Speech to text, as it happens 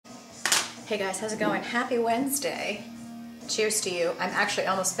Hey guys, how's it going? Happy Wednesday. Cheers to you. I'm actually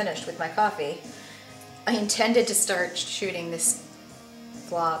almost finished with my coffee. I intended to start shooting this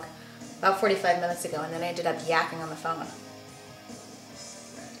vlog about 45 minutes ago, and then I ended up yakking on the phone.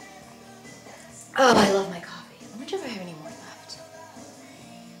 Oh, I love my coffee. I wonder if I have any more left.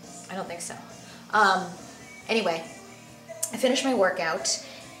 I don't think so. Anyway, I finished my workout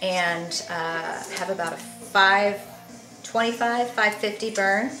and have about a 550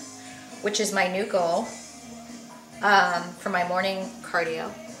 burn, which is my new goal for my morning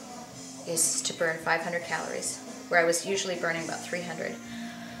cardio, is to burn 500 calories, where I was usually burning about 300.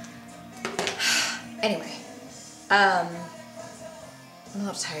 Anyway, I'm a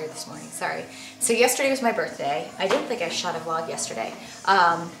little tired this morning, sorry. So yesterday was my birthday. I didn't think I shot a vlog yesterday.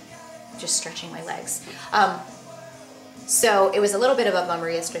 Just stretching my legs. So it was a little bit of a bummer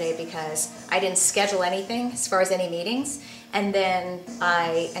yesterday because I didn't schedule anything as far as any meetings, and then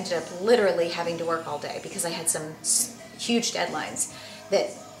I ended up literally having to work all day because I had some huge deadlines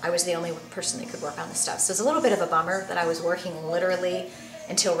that I was the only person that could work on the stuff. So it's a little bit of a bummer that I was working literally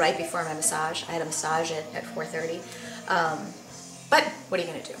until right before my massage. I had a massage at 4:30. But what are you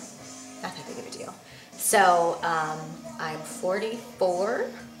gonna do? Not that big of a deal. So I'm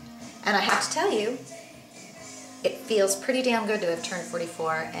 44, and I have to tell you, it feels pretty damn good to have turned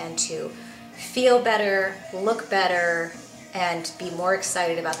 44 and to feel better, look better, and be more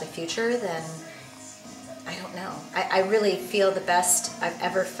excited about the future than, I don't know. I really feel the best I've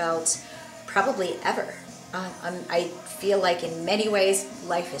ever felt, probably ever. I feel like in many ways,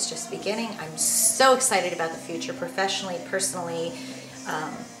 life is just beginning. I'm so excited about the future, professionally, personally,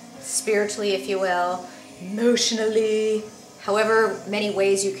 spiritually, if you will, emotionally, however many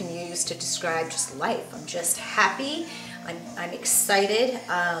ways you can use to describe just life. I'm just happy. I'm excited.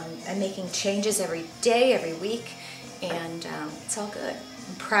 I'm making changes every day, every week, and it's all good.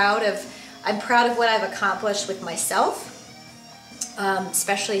 I'm proud of what I've accomplished with myself,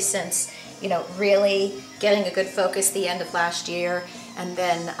 especially since, you know, really getting a good focus the end of last year, and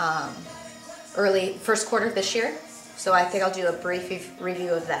then early first quarter of this year. So I think I'll do a brief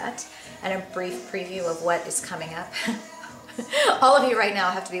review of that and a brief preview of what is coming up. All of you right now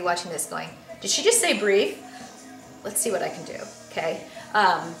have to be watching this going, did she just say brief? Let's see what I can do, okay?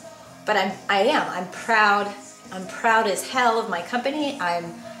 But I'm proud. I'm proud as hell of my company.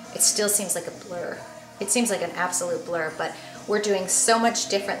 It still seems like a blur. It seems like an absolute blur, but we're doing so much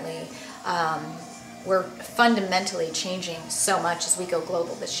differently. We're fundamentally changing so much as we go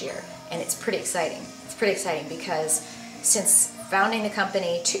global this year, and it's pretty exciting. It's pretty exciting because since founding the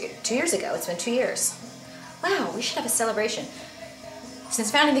company two years ago, it's been 2 years. Wow, we should have a celebration. Since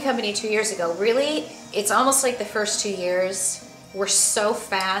founding the company 2 years ago, really, it's almost like the first 2 years were so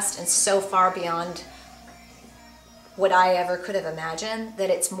fast and so far beyond what I ever could have imagined that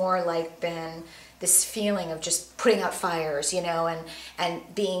it's more like been this feeling of just putting out fires, you know, and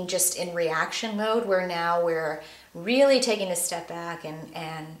being just in reaction mode, where now we're really taking a step back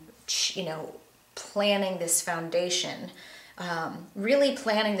and you know, planning this foundation, really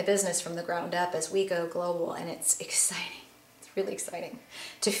planning the business from the ground up as we go global, and it's exciting. It's really exciting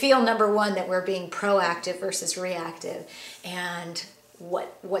to feel, number one, that we're being proactive versus reactive, and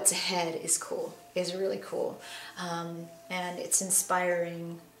what's ahead is cool, is really cool, and it's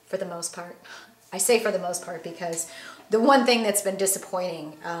inspiring for the most part. I say for the most part because the one thing that's been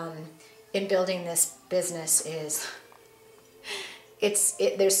disappointing in building this business is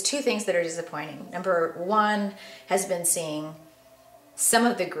there's two things that are disappointing. Number one has been seeing some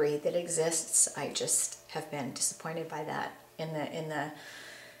of the greed that exists. I just have been disappointed by that in the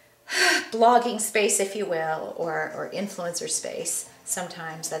blogging space, if you will, or influencer space.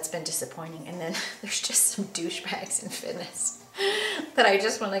 Sometimes that's been disappointing. And then there's just some douchebags in fitness that I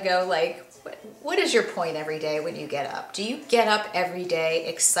just want to go like, what is your point every day when you get up? Do you get up every day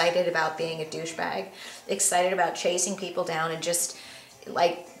excited about being a douchebag, excited about chasing people down and just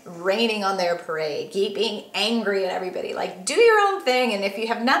like raining on their parade, being angry at everybody? Like, do your own thing, and if you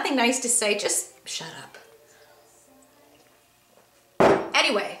have nothing nice to say, just shut up.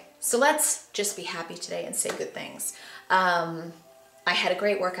 Anyway, so let's just be happy today and say good things. I had a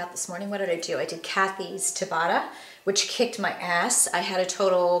great workout this morning. What did I do? I did Kathy's Tabata, which kicked my ass. I had a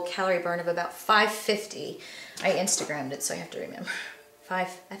total calorie burn of about 550. I Instagrammed it, so I have to remember. I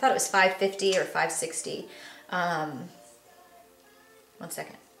thought it was 550 or 560. 1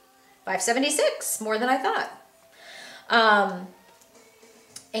 second. 576, more than I thought.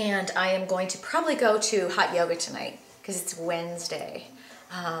 And I am going to probably go to hot yoga tonight because it's Wednesday.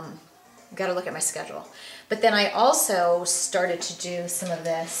 Got to look at my schedule. But then I also started to do some of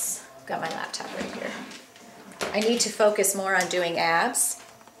this. Got my laptop right here. I need to focus more on doing abs.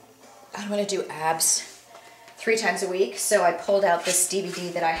 I want to do abs 3 times a week. So I pulled out this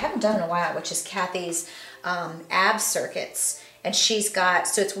DVD that I haven't done in a while, which is Kathy's abs circuits. And she's got,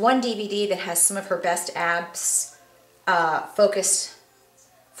 so it's one DVD that has some of her best abs focus,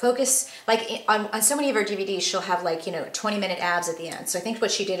 like on so many of her DVDs, she'll have like, 20-minute abs at the end. So I think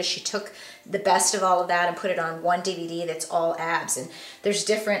what she did is she took the best of all of that and put it on one DVD that's all abs. And there's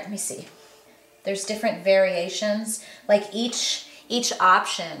different, let me see, there's different variations. Like each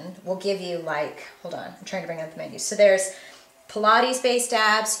option will give you like, hold on, I'm trying to bring up the menu. So there's Pilates-based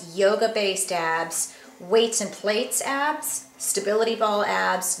abs, yoga-based abs, weights and plates abs, stability ball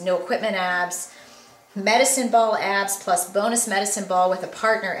abs, no equipment abs, medicine ball abs plus bonus medicine ball with a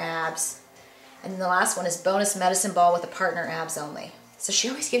partner abs. And then the last one is bonus medicine ball with a partner abs only. So she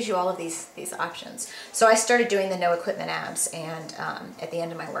always gives you all of these options. So I started doing the no equipment abs and at the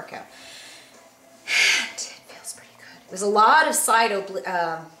end of my workout. It feels pretty good. It was a lot of side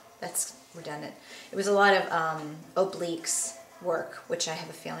that's redundant. It was a lot of obliques work, which I have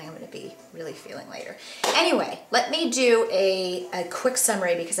a feeling I'm going to be really feeling later. Anyway, let me do a quick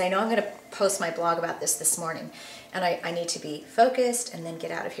summary because I know I'm going to post my blog about this morning, and I need to be focused and then get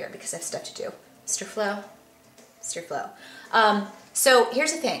out of here because I have stuff to do. Mr. Flo. So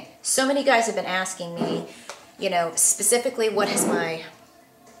here's the thing. So many guys have been asking me, specifically what's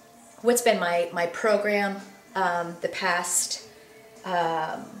been my program the past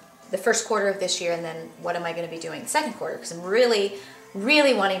the first quarter of this year, and then what am I going to be doing the second quarter? Because I'm really,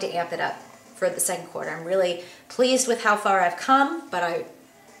 really wanting to amp it up for the second quarter. I'm really pleased with how far I've come, but I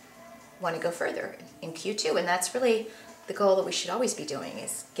want to go further in Q2, and that's really the goal that we should always be doing,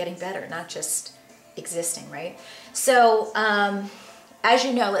 is getting better, not just existing, right? So, as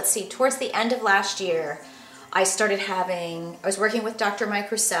you know, let's see, towards the end of last year, I was working with Dr.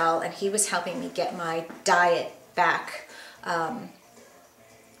 Mike Roussel, and he was helping me get my diet back.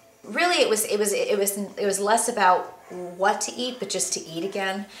 Really, it was less about what to eat, but just to eat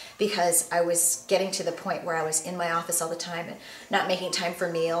again, because I was getting to the point where I was in my office all the time and not making time for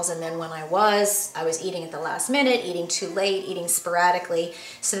meals. And then when I was eating at the last minute, eating too late, eating sporadically.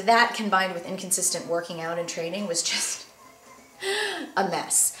 So that combined with inconsistent working out and training was just a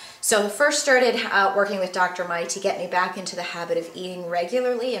mess. So I first started out working with Dr. Mike to get me back into the habit of eating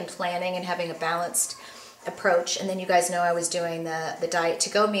regularly and planning and having a balanced approach. And then you guys know I was doing the diet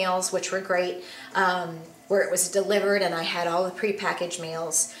to go meals, which were great, where it was delivered and I had all the prepackaged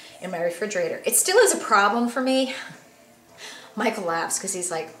meals in my refrigerator. It still is a problem for me. Michael laughs because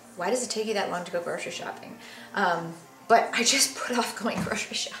he's like, why does it take you that long to go grocery shopping? But I just put off going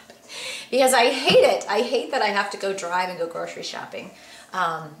grocery shopping because I hate it. I hate that I have to go drive and go grocery shopping.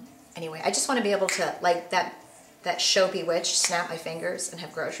 Anyway, I just want to be able to, like that show Bewitched, snap my fingers and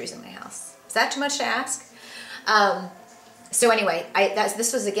have groceries in my house. Is that too much to ask? So anyway,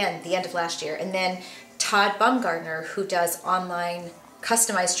 this was again the end of last year, and then Todd Bumgardner, who does online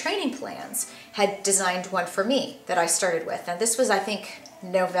customized training plans, had designed one for me that I started with. And this was, I think,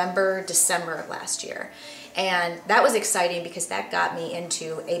 November, December of last year. And that was exciting because that got me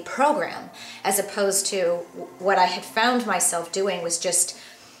into a program, as opposed to what I had found myself doing was just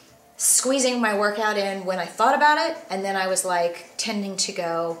squeezing my workout in when I thought about it, and then I was like tending to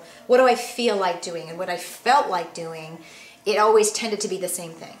go, what do I feel like doing? And what I felt like doing, it always tended to be the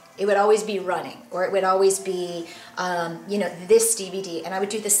same thing. It would always be running, or it would always be, this DVD, and I would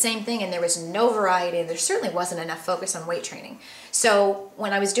do the same thing, and there was no variety, and there certainly wasn't enough focus on weight training. So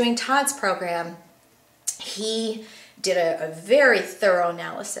when I was doing Todd's program, he did a very thorough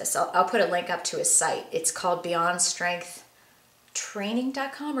analysis. I'll put a link up to his site. It's called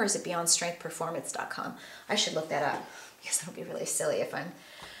BeyondStrengthTraining.com, or is it BeyondStrengthPerformance.com? I should look that up because it'll be really silly if I'm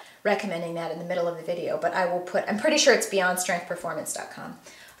recommending that in the middle of the video, but I will put, I'm pretty sure it's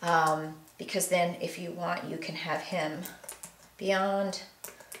BeyondStrengthPerformance.com, because then if you want, you can have him. Beyond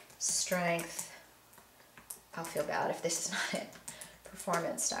Strength, I'll feel bad if this is not it,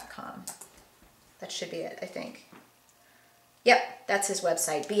 performance.com. That should be it, I think. Yep, that's his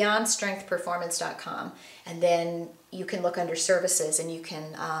website, BeyondStrengthPerformance.com. And then you can look under services and you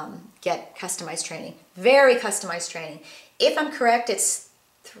can get customized training. Very customized training. If I'm correct, it's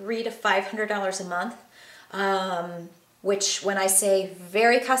 $300 to $500 a month, which when I say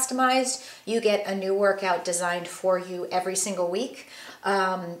very customized, you get a new workout designed for you every single week,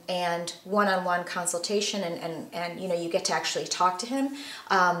 and one-on-one consultation, and you get to actually talk to him.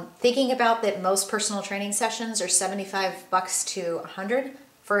 Thinking about that, most personal training sessions are $75 to $100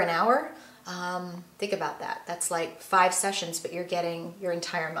 for an hour. Think about that. That's like 5 sessions, but you're getting your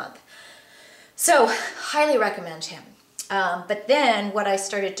entire month. So highly recommend him. But then what I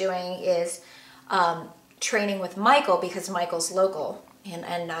started doing is training with Michael, because Michael's local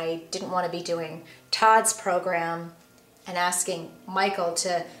And I didn't want to be doing Todd's program and asking Michael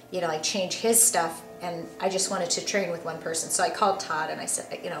to, you know, like change his stuff, and I just wanted to train with one person. So I called Todd and I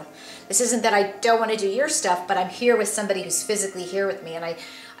said, you know, this isn't that I don't want to do your stuff, but I'm here with somebody who's physically here with me, and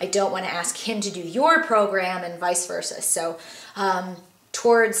I don't want to ask him to do your program and vice versa. So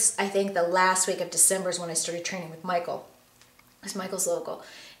towards, I think, the last week of December is when I started training with Michael, because Michael's local.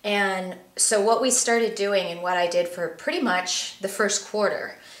 And so what we started doing, and what I did for pretty much the first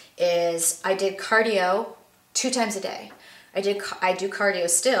quarter, is I did cardio 2 times a day. I do cardio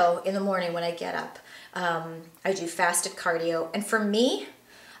still in the morning when I get up. I do fasted cardio, and for me,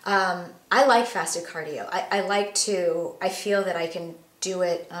 I like fasted cardio. I feel that I can do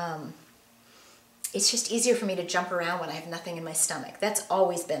it. It's just easier for me to jump around when I have nothing in my stomach. That's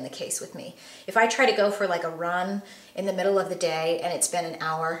always been the case with me. If I try to go for like a run in the middle of the day and it's been an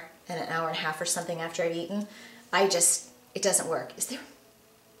hour and a half or something after I've eaten, it doesn't work. Is there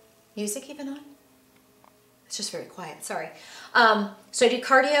music even on? It's just very quiet, sorry. So I do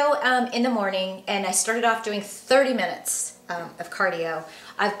cardio in the morning, and I started off doing 30 minutes of cardio.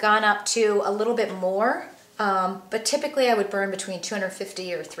 I've gone up to a little bit more, but typically I would burn between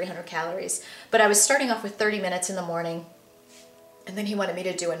 250 or 300 calories. But I was starting off with 30 minutes in the morning, and then he wanted me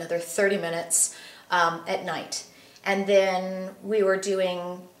to do another 30 minutes at night. And then we were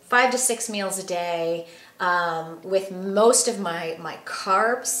doing 5 to 6 meals a day with most of my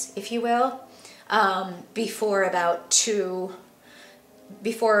carbs, if you will, before about 2,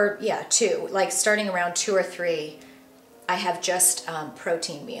 like starting around 2 or 3, I have just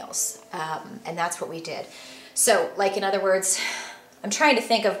protein meals, and that's what we did. So, like, in other words, I'm trying to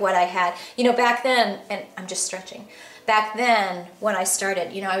think of what I had, you know, back then, and I'm just stretching. Back then, when I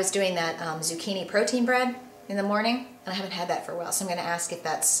started, you know, I was doing that zucchini protein bread in the morning, and I haven't had that for a while, so I'm going to ask if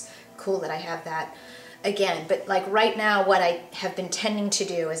that's cool that I have that again. But like right now, what I have been tending to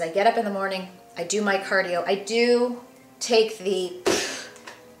do is I get up in the morning, I do my cardio. I do take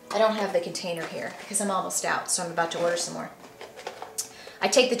I don't have the container here because I'm almost out, so I'm about to order some more. I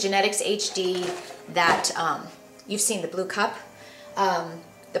take the Genetics HD that, you've seen the blue cup,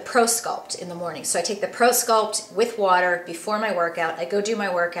 the Pro Sculpt in the morning. So I take the Pro Sculpt with water before my workout. I go do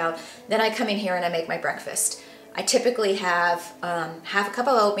my workout, then I come in here and I make my breakfast. I typically have half a cup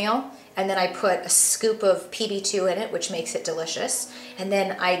of oatmeal, and then I put a scoop of PB2 in it, which makes it delicious. And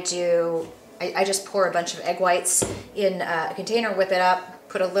then I just pour a bunch of egg whites in a container, whip it up,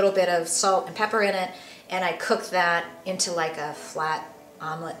 put a little bit of salt and pepper in it, and I cook that into like a flat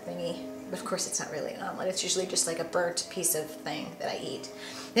omelet thingy. But of course it's not really an omelet, it's usually just like a burnt piece of thing that I eat.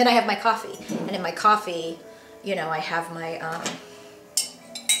 Then I have my coffee, and in my coffee, you know, I have my,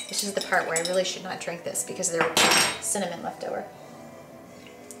 this is the part where I really should not drink this because there's cinnamon left over.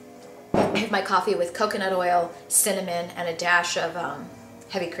 I have my coffee with coconut oil, cinnamon, and a dash of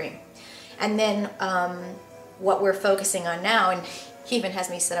heavy cream. And then what we're focusing on now, and he even has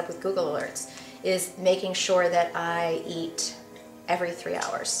me set up with Google Alerts, is making sure that I eat every 3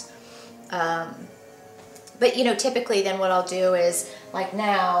 hours. But you know, typically then what I'll do is, like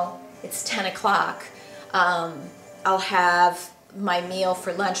now, it's 10 o'clock, I'll have my meal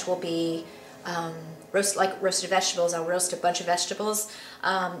for lunch will be roasted vegetables. I'll roast a bunch of vegetables,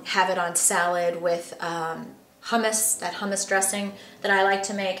 have it on salad with hummus, that hummus dressing that I like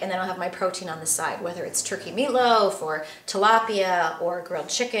to make, and then I'll have my protein on the side, whether it's turkey meatloaf or tilapia or grilled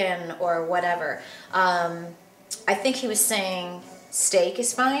chicken or whatever. I think he was saying steak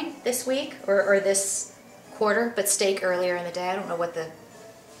is fine this week or this quarter, but steak earlier in the day. I don't know what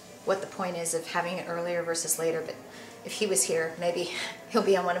the point is of having it earlier versus later, but if he was here, maybe he'll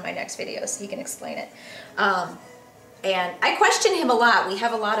be on one of my next videos. He can explain it. And I question him a lot. We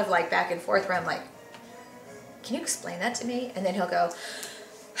have a lot of like back and forth where I'm like, can you explain that to me? And then he'll go,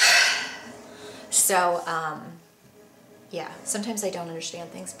 so, yeah, sometimes I don't understand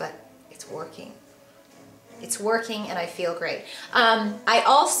things, but it's working. It's working and I feel great. I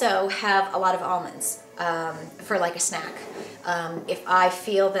also have a lot of almonds for like a snack. If I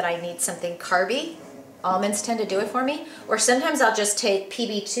feel that I need something carby, almonds tend to do it for me. Or sometimes I'll just take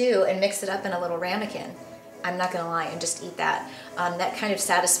PB2 and mix it up in a little ramekin. I'm not gonna lie, and just eat that. That kind of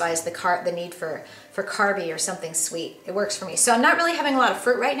satisfies the need for carby or something sweet. It works for me. So I'm not really having a lot of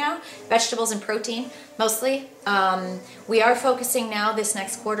fruit right now, vegetables and protein mostly. We are focusing now this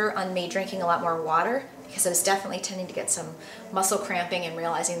next quarter on me drinking a lot more water because I was definitely tending to get some muscle cramping and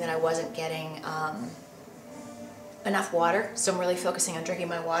realizing that I wasn't getting enough water. So I'm really focusing on drinking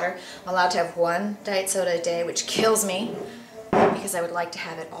my water. I'm allowed to have 1 diet soda a day, which kills me because I would like to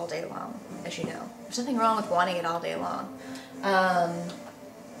have it all day long, as you know. There's nothing wrong with wanting it all day long.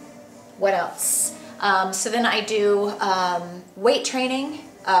 What else? So then I do weight training.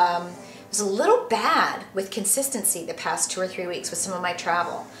 Was a little bad with consistency the past 2 or 3 weeks with some of my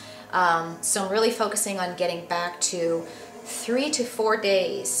travel. So I'm really focusing on getting back to 3 to 4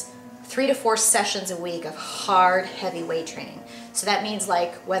 days, 3 to 4 sessions a week of hard, heavy weight training. So that means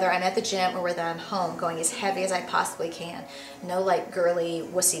like whether I'm at the gym or whether I'm home, going as heavy as I possibly can. No like girly,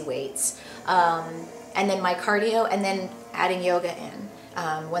 wussy weights. And then my cardio, and then adding yoga in.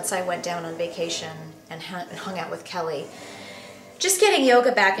 Once I went down on vacation and hung out with Kelly, just getting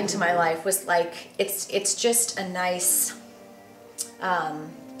yoga back into my life was like, it's just a nice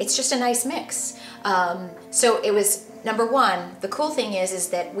mix. So it was, number one, the cool thing is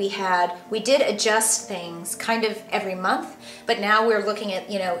that we did adjust things kind of every month, but now we're looking at,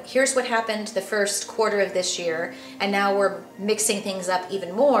 here's what happened the first quarter of this year, and now we're mixing things up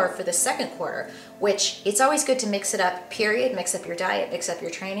even more for the second quarter, which it's always good to mix it up, period, mix up your diet, mix up your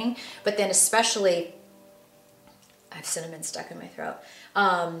training, but then especially, I have cinnamon stuck in my throat,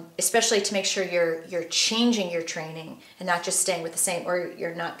 especially to make sure you're changing your training and not just staying with the same, or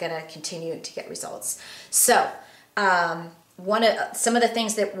you're not gonna continue to get results. So some of the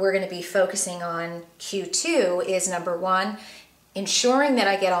things that we're gonna be focusing on Q2 is, number one, ensuring that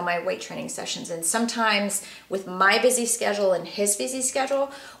I get all my weight training sessions. And sometimes with my busy schedule and his busy schedule,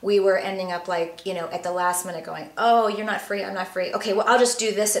 we were ending up like, at the last minute going, oh, you're not free, I'm not free. Okay, well, I'll just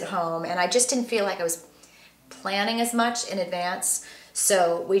do this at home. And I just didn't feel like I was planning as much in advance.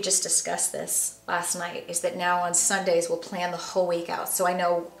 So we just discussed this last night, is that now on Sundays we'll plan the whole week out. So I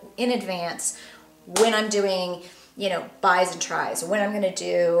know in advance when I'm doing, bis and tris, when I'm gonna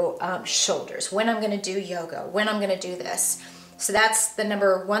do shoulders, when I'm gonna do yoga, when I'm gonna do this. So that's the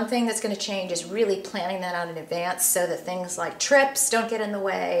number one thing that's gonna change, is really planning that out in advance so that things like trips don't get in the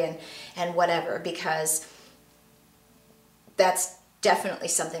way and whatever, because that's definitely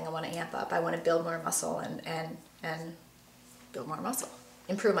something I want to amp up. I want to build more muscle and build more muscle,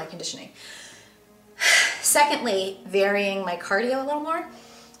 improve my conditioning. Secondly, varying my cardio a little more,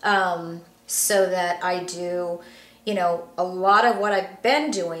 so that I do, a lot of what I've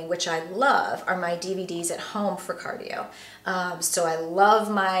been doing, which I love, are my DVDs at home for cardio. So I love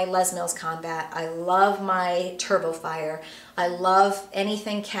my Les Mills Combat. I love my Turbo Fire. I love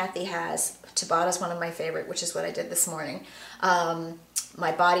anything Kathy has. Tabatta's one of my favorite, which is what I did this morning.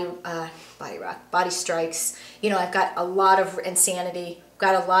 My Body Rock, Body Strikes. I've got a lot of Insanity.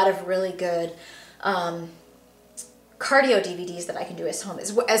 Got a lot of really good cardio DVDs that I can do at home,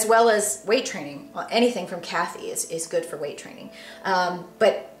 as well as weight training. Well, anything from Kathy is good for weight training.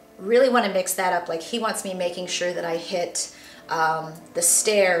 But really want to mix that up. Like, he wants me making sure that I hit the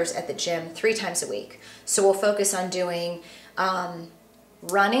stairs at the gym 3 times a week. So we'll focus on doing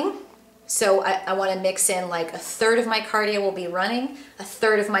running. So I want to mix in like a third of my cardio will be running, a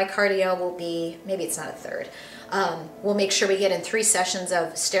third of my cardio will be, maybe it's not a third. We'll make sure we get in 3 sessions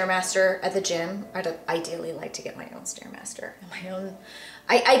of Stairmaster at the gym. I'd ideally like to get my own Stairmaster.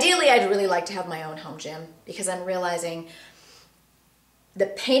 Ideally, I'd really like to have my own home gym, because I'm realizing the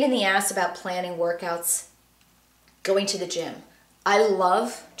pain in the ass about planning workouts, going to the gym. I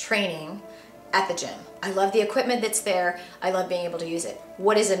love training at the gym. I love the equipment that's there. I love being able to use it.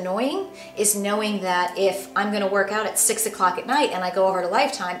 What is annoying is knowing that if I'm gonna work out at 6 o'clock at night and I go over to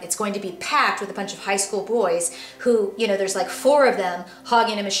Lifetime, it's going to be packed with a bunch of high school boys who, there's like 4 of them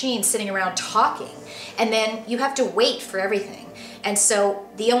hogging a machine sitting around talking. And then you have to wait for everything. And so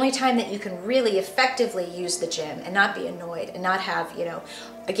the only time that you can really effectively use the gym and not be annoyed and not have,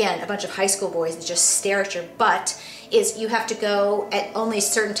 again, a bunch of high school boys that just stare at your butt, is you have to go at only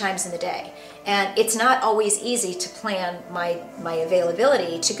certain times in the day. And it's not always easy to plan my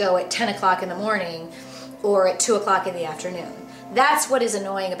availability to go at 10 o'clock in the morning or at 2 o'clock in the afternoon. That's what is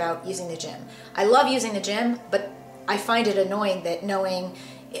annoying about using the gym. I love using the gym, but I find it annoying that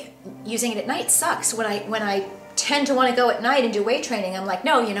using it at night sucks. When I tend to want to go at night and do weight training, I'm like,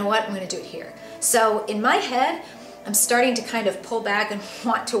 no, you know what, I'm going to do it here. So in my head, I'm starting to kind of pull back and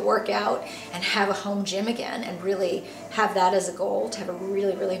want to work out and have a home gym again, and really have that as a goal, to have a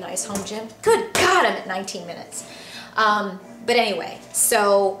really, really nice home gym. Good God, I'm at 19 minutes. But anyway,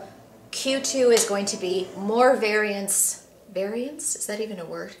 so Q2 is going to be more variance, is that even a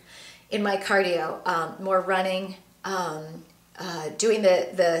word? In my cardio, more running, doing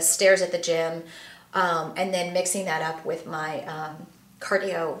the stairs at the gym, and then mixing that up with my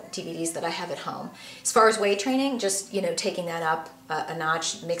cardio DVDs that I have at home. As far as weight training, just taking that up a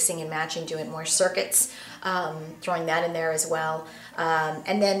notch, mixing and matching, doing more circuits, throwing that in there as well,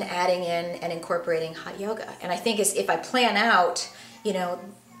 and then adding in and incorporating hot yoga. And I think if I plan out,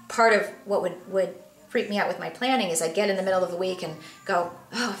 part of what would freak me out with my planning is I get in the middle of the week and go,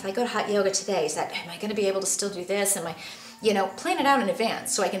 oh, if I go to hot yoga today, am I going to be able to still do this? Am I, plan it out in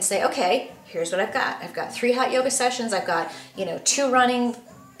advance so I can say, okay, here's what I've got. I've got 3 hot yoga sessions. I've got, 2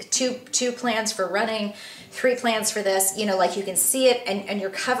 plans for running, 3 plans for this, like you can see it and you're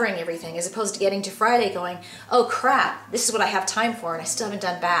covering everything, as opposed to getting to Friday going, oh crap, this is what I have time for and I still haven't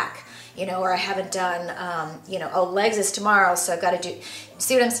done back, or I haven't done, oh, legs is tomorrow, so I've got to do,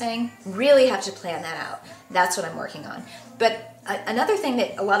 see what I'm saying? Really have to plan that out. That's what I'm working on. But another thing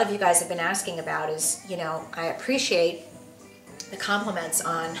that a lot of you guys have been asking about is, I appreciate the compliments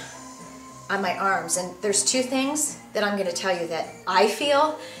on my arms, and there's 2 things that I'm going to tell you that I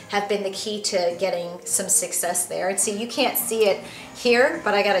feel have been the key to getting some success there. And see, you can't see it here,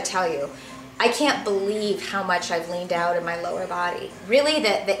 but I got to tell you, I can't believe how much I've leaned out in my lower body. Really,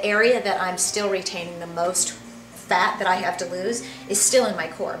 the area that I'm still retaining the most fat that I have to lose is still in my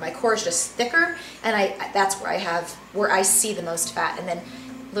core. My core is just thicker, and that's where I see the most fat, and then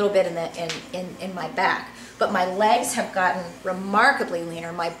a little bit in my back. But my legs have gotten remarkably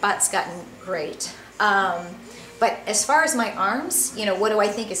leaner. My butt's gotten great. But as far as my arms, what do I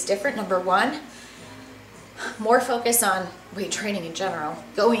think is different? Number 1, more focus on weight training in general,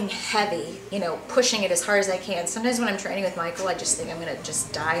 going heavy, pushing it as hard as I can. Sometimes when I'm training with Michael, I just think I'm gonna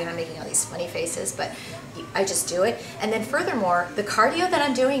just die and I'm making all these funny faces, but I just do it. And then furthermore, the cardio that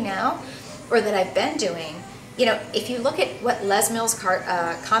I'm doing now, or that I've been doing, if you look at what Les Mills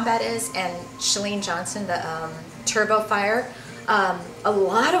Combat is and Chalene Johnson, the Turbo Fire, a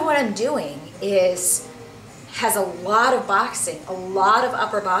lot of what I'm doing has a lot of boxing, a lot of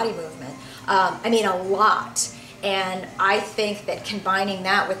upper body movement. A lot. And I think that combining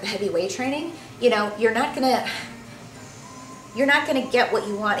that with the heavy weight training, you're not gonna get what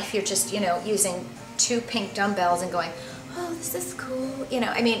you want if you're just, using 2 pink dumbbells and going, oh, this is cool.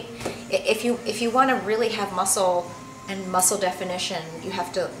 If you want to really have muscle and muscle definition, you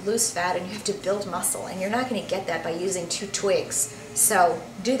have to lose fat and you have to build muscle, and you're not going to get that by using 2 twigs. So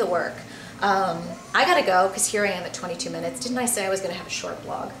do the work. I gotta go because here I am at 22 minutes. Didn't I say I was going to have a short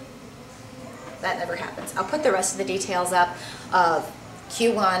blog? That never happens. I'll put the rest of the details up of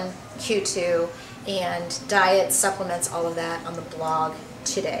Q1, Q2, and diet, supplements, all of that on the blog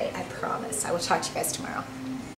today. I promise. I will talk to you guys tomorrow.